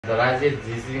So I said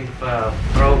this is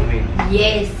from me.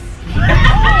 Yes.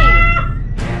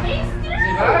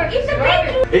 It's a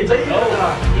bedroom.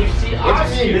 If she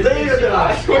asks you, It's a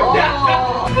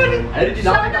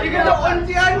No one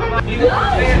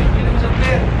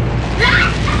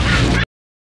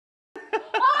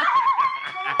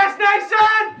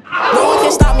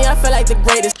can stop me, I feel like the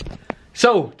greatest.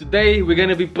 So today we're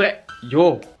gonna be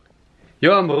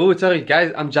Yo, I'm rude, sorry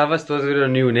guys, I'm Javas, was weer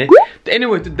new, ne?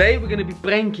 Anyway, today we're gonna be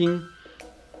pranking.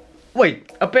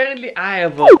 Wait, apparently I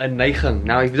have a neiging.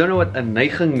 Now if you don't know what a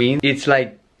neiging means, it's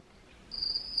like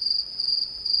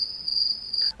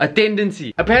a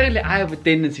tendency. Apparently I have a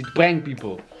tendency to prank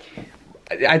people.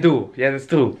 I do, yeah, that's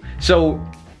true. So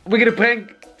we're gonna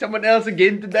prank someone else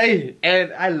again today,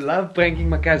 and I love pranking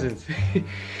my cousins.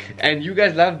 And you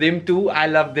guys love them too, I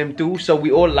love them too, so we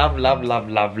all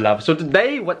love. So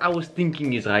today what I was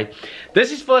thinking is, right,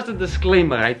 this is first a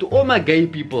disclaimer, right, to all my gay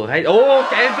people, right? Oh,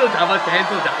 cancelled.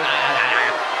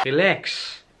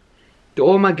 Relax. To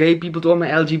all my gay people, to all my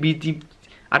LGBT,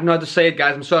 I don't know how to say it,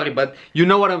 guys, I'm sorry, but you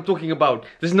know what I'm talking about.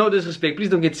 There's no disrespect, please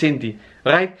don't get senti,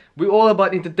 right? We're all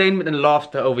about entertainment and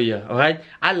laughter over here, alright?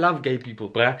 I love gay people,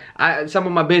 bruh. Some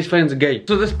of my best friends are gay.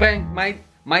 So this prank might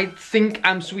think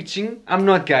I'm switching. I'm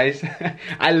not, guys.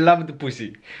 I love the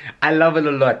pussy. I love it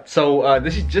a lot. So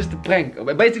this is just a prank.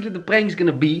 Basically the prank is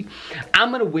gonna be, I'm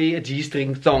gonna wear a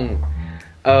G-string thong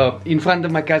in front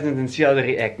of my cousins and see how they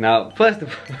react. Now, first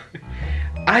of all,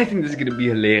 I think this is gonna be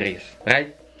hilarious,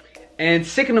 right? And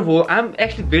second of all, I'm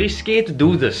actually very scared to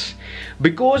do this.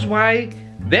 Because why?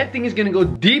 That thing is gonna go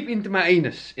deep into my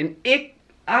anus. And I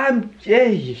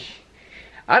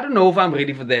don't know if I'm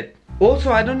ready for that.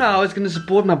 Also, I don't know how it's gonna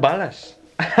support my ballas.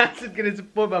 How's it gonna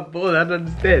support my balls? I don't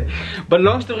understand. But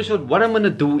long story short, what I'm gonna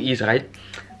do is, right,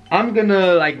 I'm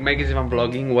gonna like make as if I'm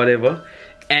vlogging, whatever.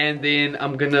 And then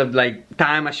I'm gonna like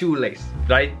tie my shoelace,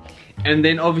 right? And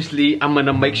then obviously I'm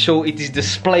gonna make sure it is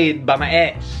displayed by my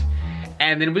ass.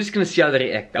 And then we're just gonna see how they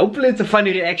react. Hopefully it's a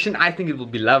funny reaction. I think it will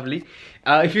be lovely.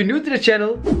 If you're new to the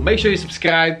channel, make sure you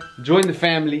subscribe, join the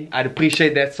family. I'd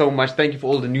appreciate that so much. Thank you for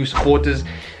all the new supporters.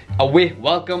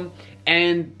 Welcome.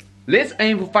 And let's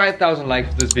aim for 5,000 likes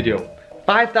for this video.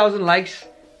 5,000 likes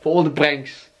for all the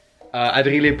pranks. I'd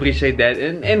really appreciate that.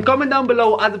 And comment down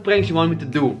below other pranks you want me to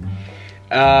do.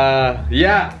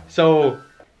 Yeah, so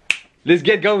let's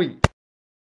get going.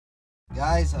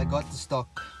 Guys, I got the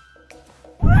stock.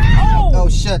 Oh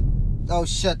shit. Oh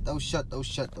shit.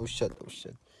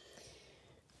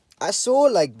 I saw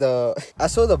like the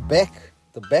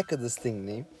back of this thing,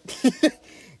 name.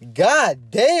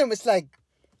 God damn, it's like,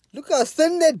 look how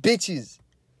thin that bitch is.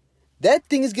 That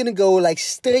thing is gonna go like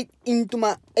straight into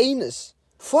my anus.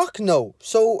 Fuck no.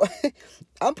 So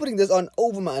I'm putting this on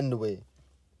over my underwear.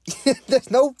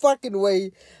 There's no fucking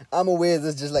way I'm gonna wear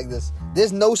this just like this.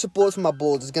 There's no support for my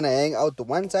balls. It's gonna hang out to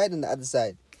one side and the other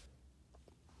side.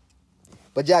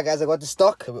 But yeah, guys, I got the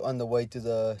stock. We're on the way to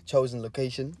the chosen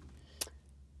location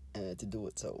to do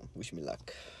it. So wish me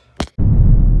luck.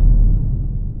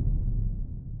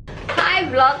 Hi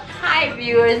vlog, hi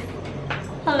viewers.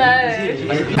 Hello.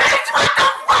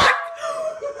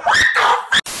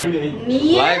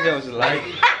 Live, that was live.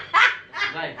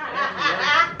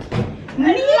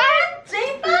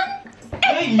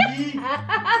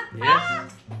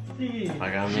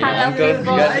 Uncle, you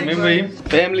guys remember him?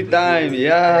 Family time,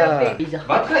 yeah.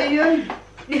 Wat ga je hier?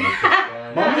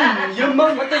 Mami, je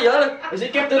man, wat de jaren? Dus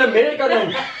ik heb in Amerika dan.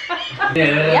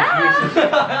 Ja.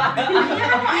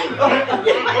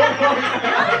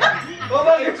 Oh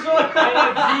my god,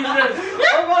 Jesus.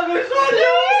 Oh my god,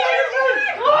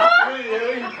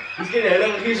 misschien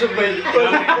helemaal geen zo beetje.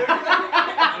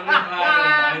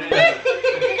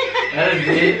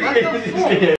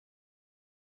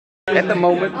 At the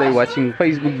moment, they're watching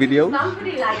Facebook videos.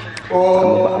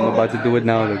 I'm about to do it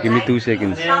now, though. Give me 2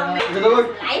 seconds.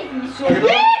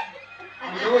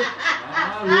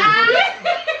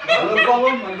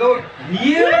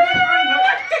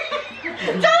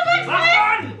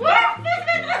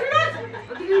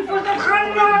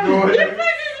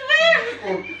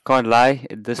 Can't lie,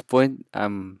 at this point,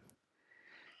 I'm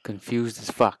confused as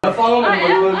fuck.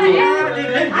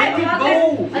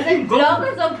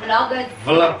 Vloggers of vloggers.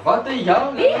 Wat een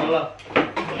jou?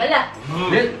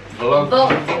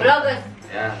 Vloggers.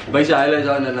 Ja, beetje highlights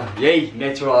aan en jee,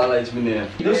 natural highlights meneer.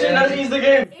 Dus dat is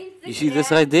Instagram. You see this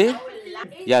right there?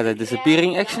 Yeah, the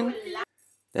disappearing action?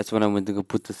 That's when I'm going to go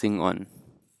put the thing on.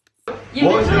 Je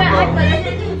moet me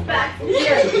uitleggen.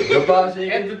 Je pauze, je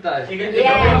kent het thuis.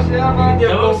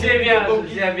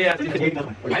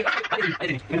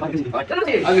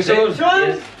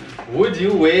 Would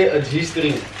you wear a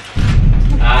G-string?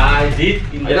 Ah, dit.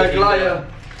 Ja, klaar ja.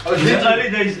 Oh, Early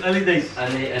days.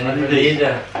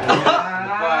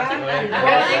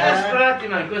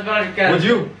 Would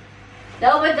you?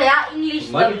 No, but they are English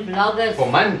Money. vloggers. For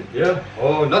money. Yeah.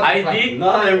 Oh, not I fun. did.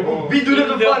 No, we do it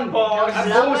for fun.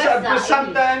 Vloggers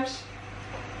Sometimes.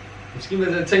 Misschien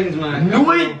met het change man.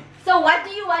 Nooit. So what do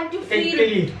you want to Kijk,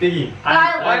 feel? Piggy.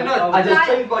 Kyle, Why not? I just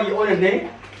change by your own name.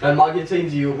 Dan maak je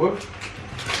change je hoor.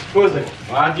 What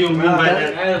What do you mean by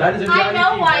that? That is a I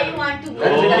know why you want to wear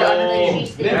the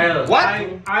G-string. What?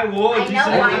 I wore I know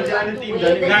why you want to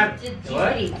wear the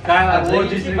G-string. Kyle, I wore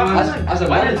this thing once. Als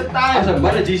een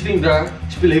man een G-string draagt,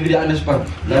 speel even die andere span.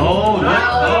 No.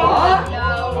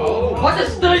 Wat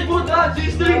is straight voor dat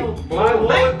G-string? I wore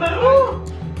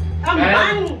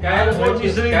Kyle, wore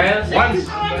this thing once. What the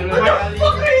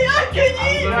fuck are you asking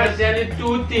me? I'm gonna tell you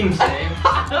two things,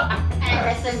 And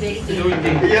that's a very Two good.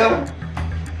 things. Yeah.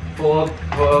 For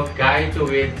a guy to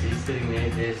wear this thing,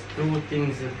 there's two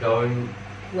things that going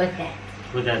With that.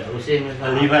 With that, the same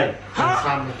as Levi.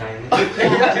 summertime.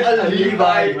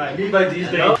 Levi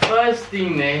G-string. The first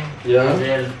thing, Ja. als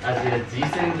je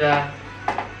G-string draagt,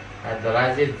 dan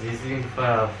draag je G-string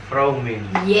voor vrouw min.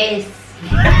 Yes.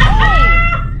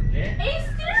 Nee? It's Is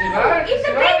true. waar? In Is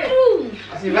the waar? bedroom.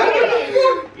 Is die waar?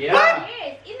 Ja.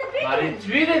 Yes, in the Maar bedroom. de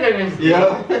tweede ding is, Ja.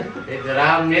 je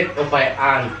draagt net op je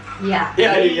aan. Yeah.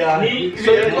 Ja.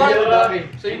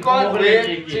 So you can't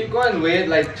wear it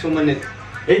like someone it.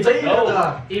 Hey, zeg je dat?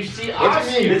 No, if she What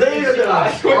asks you you, mean? Zeg je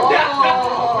dat? Do you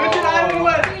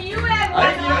have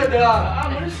Hij one on? heeft dat.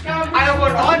 I have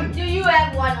one on. Do you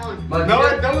have one on? Maar no,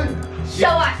 I don't.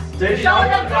 Show us. Zeg je Show dat?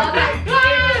 the vloggers.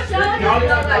 Show the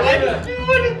vloggers.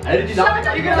 Hij heeft die Show naam. the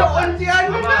Ik heb dat vloggers. on die aan.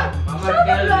 Show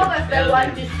the vloggers that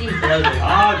want to see.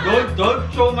 Don't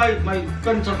show my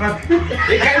contract.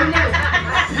 Ik ga niet.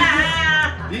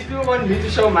 These people want me to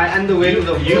show my underwear to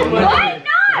the Why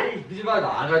not? Dit is waar,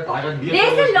 daar gaat bier.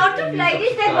 There's a lot of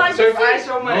ladies that want So to if I see.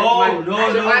 show my, No,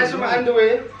 so if I show my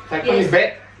underwear, like from Yes. his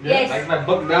back, Yes. like my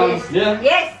butt down. Yes. Yeah.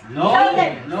 Yes. No, Show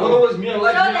them. Followers meer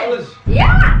like Show die them. alles.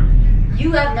 Yeah.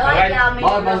 You have no Right. idea how many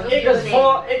Maar vloggers ik you is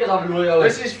voor, ik is afgenomen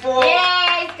alles. This is for.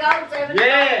 Yes, go seven.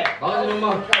 Yeah. Waar is het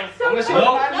nog? I'm gonna show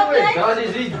No. my underwear.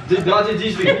 Daar is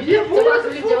die string. Supposed to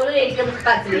be Joel and come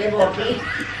back to the body.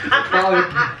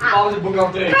 Pauze boek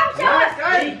aftrekken. Come show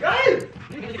us.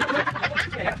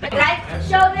 Right,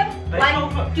 show them.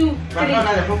 1, 2, 3.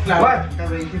 What?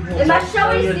 They must show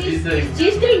us this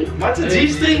G-string. What's a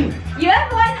G-string? You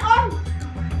have one on.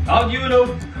 How do you know?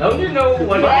 don't you know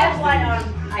what You have one on.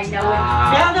 I know it.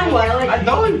 Ah. I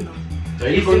don't.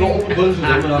 Ik kon nog op de bus doen,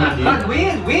 But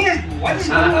what is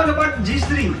going on about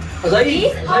G-string? He's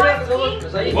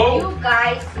asking Whoa. you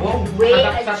guys wear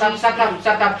a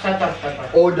Shut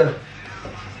up. Order.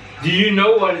 Do you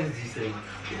know what is this thing?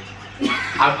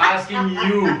 I'm asking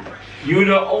you. You're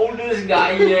the oldest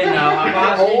guy here now. I'm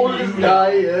asking Oldest you.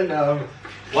 guy here now.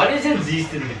 What is a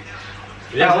G-string?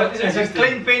 Yeah, what is it? It's a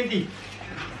clean panty.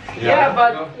 Yeah,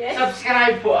 but Yes.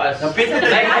 subscribe for us. The panty Like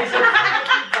that I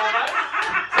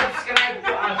subscribe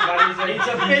to us. What is it's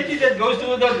a panty that goes to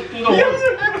the hole.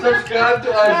 Subscribe to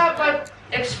us. Yeah, but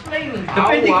explain The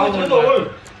panty goes to the hole.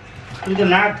 To the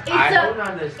nut. I It's don't a,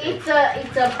 understand. it's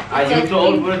a Are you too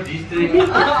old for a G-string? Dude,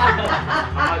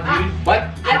 But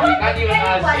I won't can't tell even you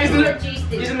what ask. is a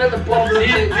G-string. isn't that the problem?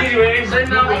 See, wearing Say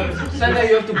now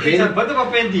you have to It's a bend. bit of a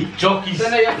panty. jockeys. Say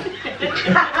now you have, It's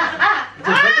a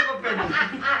bit of a panty.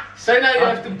 say now you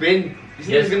have to bend.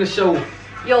 Isn't Yes. this gonna show?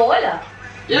 Yola.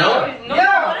 No,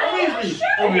 Yeah, obviously.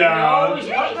 Oh No, yeah. it's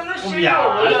not gonna show.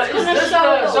 Yeah. It's gonna just show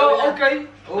the- the So Ola. okay.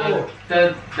 Oh.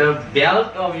 the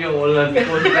belt of your wallet. Yeah,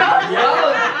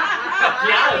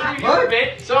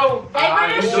 so They're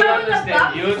gonna you show don't the understand.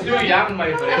 bumps. You're too young, my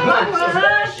friend.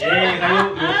 Yeah,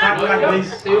 you can't like this.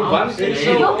 So you bump it, so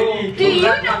Do you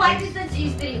know what is a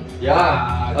G-string?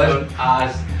 Ja. Don't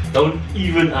ask. Don't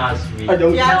even ask me. I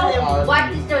don't So, what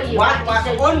is the What was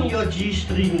is the on your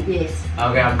G-string? Yes.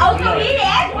 Okay, I'm Oh, so he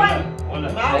has one.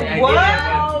 I did What?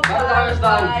 have Oh, Laat daar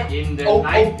staan. one in the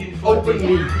Open 1940s.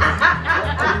 me.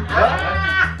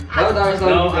 Laat daar staan.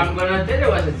 No, I'm gonna tell you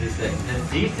what it is. The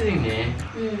G-string,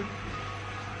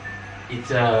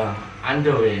 it's a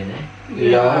underwear,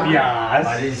 Ja. but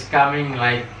Yes. it's coming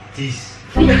like this.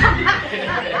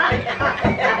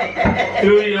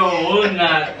 Through your whole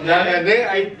nut. Yeah, then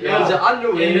I. Ja, the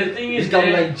underwear And the thing is is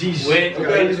coming that- like G's. Wait,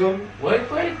 Okay, this one. Wait.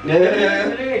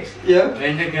 Yeah. Relax. Yeah.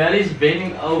 When the girl is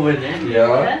bending over them,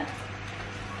 Ja.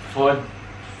 for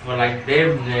like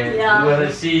them, Yeah. you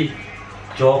wanna see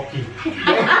jockey. The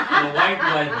white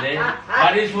one then.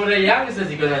 But it's for the youngsters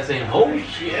because I say, oh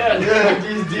shit.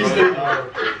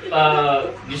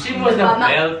 You see what's the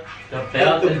belt? The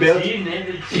jean, the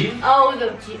jean. Oh,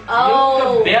 the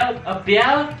oh. A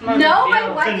belt. No, but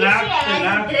what if she has a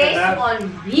dress on?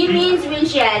 He means when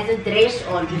she has a dress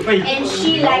on. And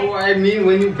she like... Oh, I mean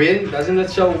when you bend, doesn't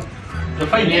it show?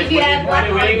 If you have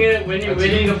one on. When you're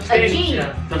wearing a pants, jean.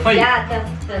 yeah. The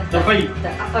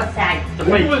upper side.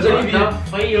 Because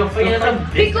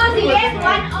he has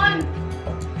one on.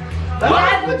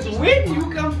 Where do you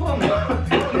come from? You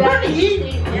have a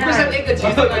G-string. Because I'm like a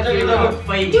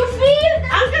G-string. You feel that?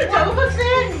 Uncle Joe was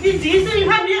saying, the G-string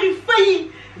had really fine.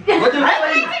 What the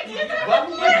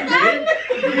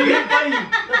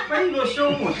Fijn was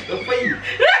zo mooi. Dat fijn.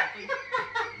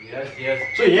 Yes.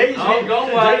 Zo, jij is Oh,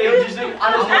 don't worry.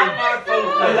 Alles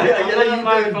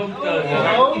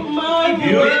Oh my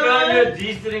You God. turn your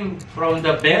G-string from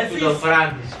the back to the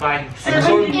front, it's fine.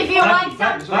 If you want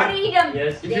some freedom,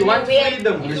 Yes. If you want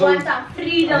freedom, if you want some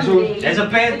freedom, baby. Dat is een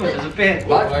pad, man. Dat is een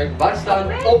pad. Wat staat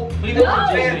op? Freedom is No. een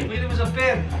pad. Freedom is een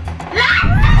pad.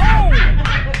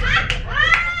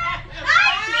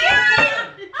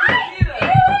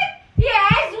 He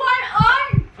has one on.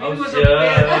 Oh, sure.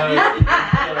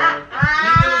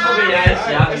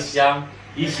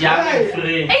 He's young and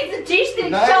free. It's a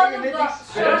G-string. Show the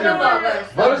bobbers.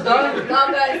 Wat is dat?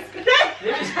 Bobbers.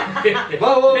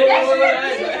 Wow. I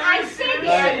said it.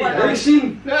 Wil ik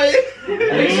zien? Wil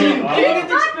ik zien? Ken je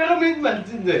dit experiment, man?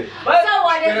 So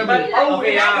what is it? Oh,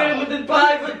 experiment in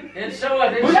private. And so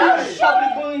what? Public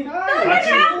going.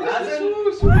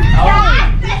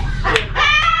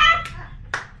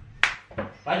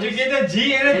 Want je get een G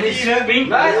en een T, hè?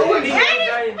 Pink.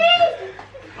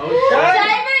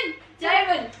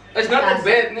 Simon. It's not that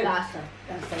bad, nee.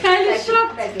 Kind of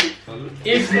shocked.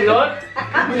 It's not.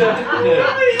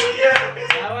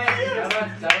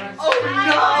 Oh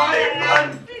no,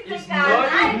 man. It's not.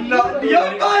 No,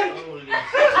 ja, man.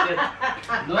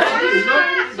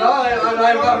 No,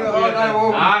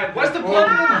 what's the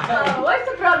problem? What's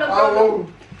the problem? Oh,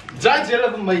 judge jullie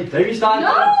van mij. Baby, staan. No,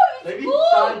 it's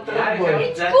cool.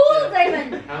 It's cool,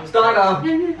 Simon. Staan daar.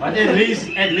 Maar at least.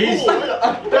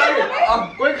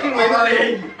 Kijk, ging mij naar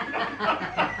heen.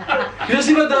 Je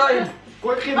ziet wat draaien.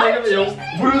 Kijk, ging mij naar jou.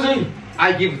 Broer, zeg.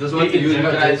 I give, dat is wat je doet.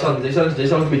 Deze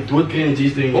zal ik mee doodkrijgen in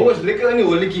G-string. Oh, is het lekker aan die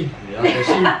oorlijkie? Ja, dat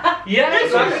zie je. Ja,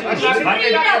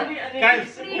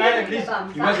 Kijk, at least.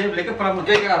 Je was even lekker praten,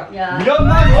 kijk aan. Ja. Ja,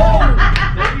 man, oh!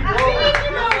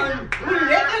 Hoe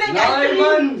letterlijk Nee,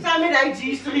 man. samen met een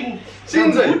G-string.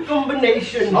 Zien ze? Good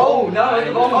combination. Oh, nou,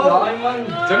 nee, man.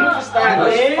 Zij moet verstaan, dat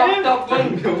is fucked up,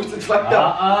 man. Hoe is het fucked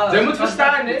up? Zij moet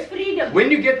verstaan, hè. Freedom. When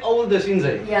you get older, zien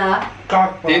ze. Ja.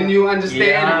 Then you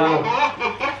understand, bro.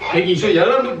 Kijk, zo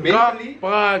jullie moet mentally,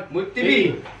 moet TV.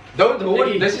 Don't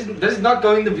hold, this is not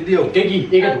going in the video. Kijk,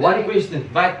 ik heb one question.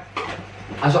 Wat?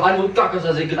 Als we antwoord kakken,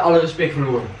 dan ik het alle respect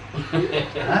verloren.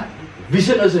 Wie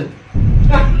zijn is het?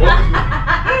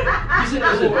 Wie zijn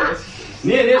is het?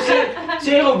 Nee,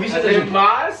 Zero, wie zijn is het?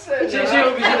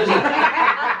 Zero, wie zijn is het?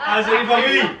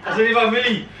 Als jullie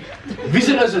familie. Wie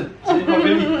zijn is het?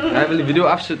 Hij wil die video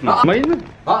afzetten. Mijn?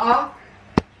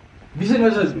 Wie zijn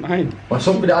is het? Mijn. Maar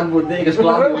soms bij de antwoord nee, ik is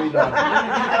klaar voor je dan. Ik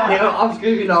ga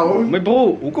afschrijven nou hoor. Mijn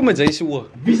bro, hoe komt het zijn zo?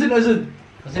 Wie zijn is het?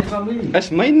 Dat is familie. Dat is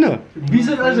mijn. Wie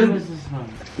zijn is het?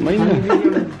 Mijn.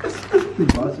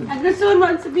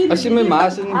 Als je mijn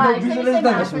maas in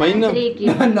dat is mijn. Nee.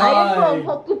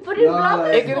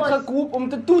 Ik heb het gekocht om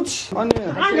te toetsen. Oh nee.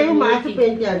 Alleen maar te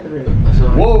puntje aan terug.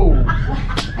 Wow.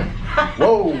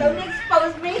 Wow. Don't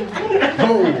expose me.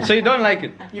 Wow. So you don't like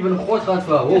it? Je bent een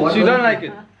godgatvrouw. Wow, So you don't like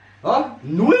it? Huh?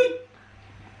 Nooit?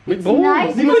 Mijn bro.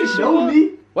 Nice. Niemand is zo niet.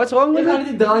 What's wrong Ik with ga it?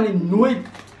 niet draaien, nooit.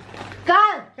 Carl,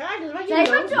 Kijk, dat is wat je zij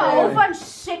wilt. bent zo over van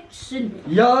seksen.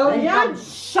 Ja. Dan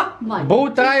shock man.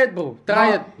 Bro, try it bro. Try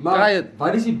it. Try it.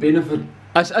 Wat is die benefit?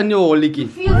 Als aan je oorlikkie.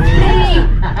 Feel free.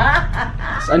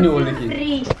 Als aan je oorlikkie.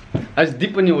 Free. Als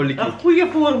diep in je oorlikkie. Een goede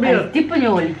voorbeeld. Diep in je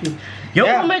oorlikkie.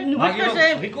 Jongen, met nooit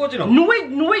gezegd. Record je nog?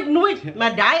 Nooit.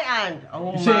 Maar die aan.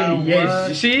 Oh Say my yes. word.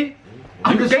 You see?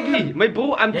 Kijk niet. My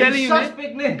bro, I'm telling you,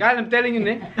 suspect nee. Kyle, I'm telling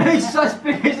you, Hey,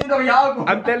 suspect is dit nog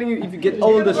jou? I'm telling you, if you get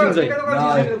older, sinds I.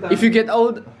 If you get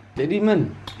old, daddy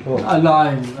man. Nee.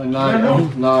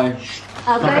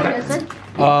 Okay, listen.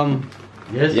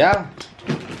 Yes. Yeah.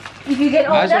 If you get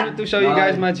I just older, wanted to show you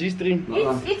guys my G-string.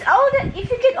 it's older. If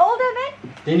you get older, man.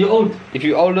 Then you old. If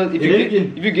you older, if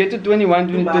you get to 21,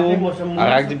 22, I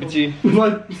like the bitchy.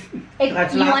 Wat? You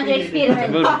want to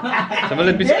experiment? Ze wil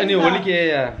een beetje in die holletje,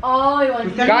 ja. Oh, you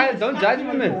want to Kyle, don't judge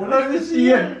me, man.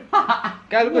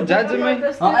 Kyle, look at judge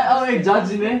me. Oh, ik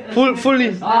judge me.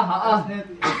 Fully.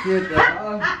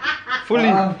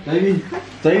 Fully.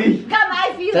 Davy. Come,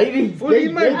 I feel Davy.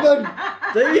 Fully, man.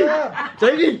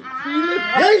 Davy.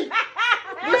 Hey!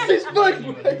 What's this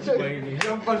fun?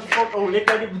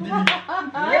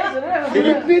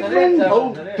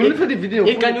 Doe het voor die video.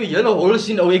 Ik kan nu hele hol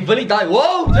zien, oh, ik wil niet die.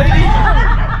 Wow, Davy.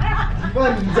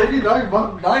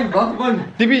 Wacht, man.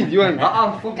 Tibi, you want?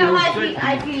 Fuck Come, you.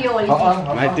 I feel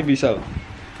you. My Tibi zo.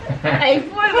 I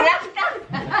feel reactor.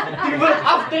 Ik wil het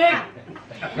aftrekken.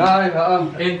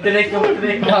 En trek op.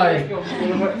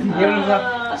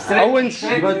 Owens,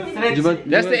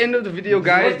 that's the end of the video,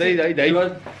 guys.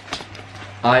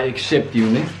 I accept you,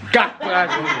 ne? Kak, praat.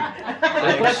 I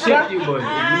accept you, boy.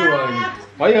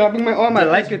 Why you rubbing my arm? I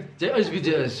like it. JS wie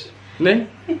JS. Nee?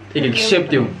 Ik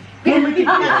accept you.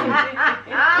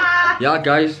 Ja,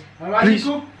 guys.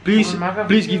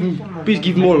 Please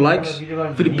give more likes.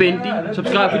 Voor die panty.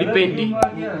 Subscribe voor die panty.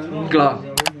 Klaar.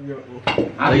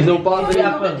 Er is nog een paar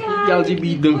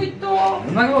LGBT doen.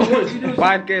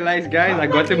 5K likes, guys. I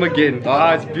got him again.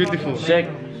 Oh, it's beautiful. Check.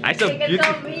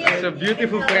 It's a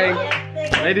beautiful prank.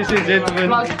 Ladies and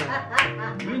gentlemen.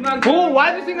 Oh,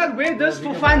 why do you think I wear this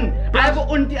for fun? I have an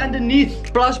auntie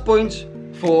underneath. Plus points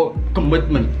for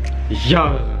commitment.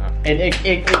 Ja. En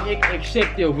ik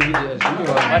accept jou voor die JS. No,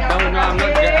 I'm not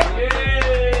gay.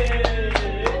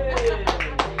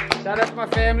 Shout out to my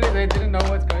family. They didn't know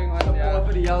what's going on.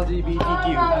 Voor die LGBTQ. I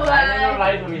don't know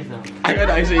right from this now. I got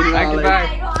I say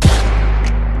Bye.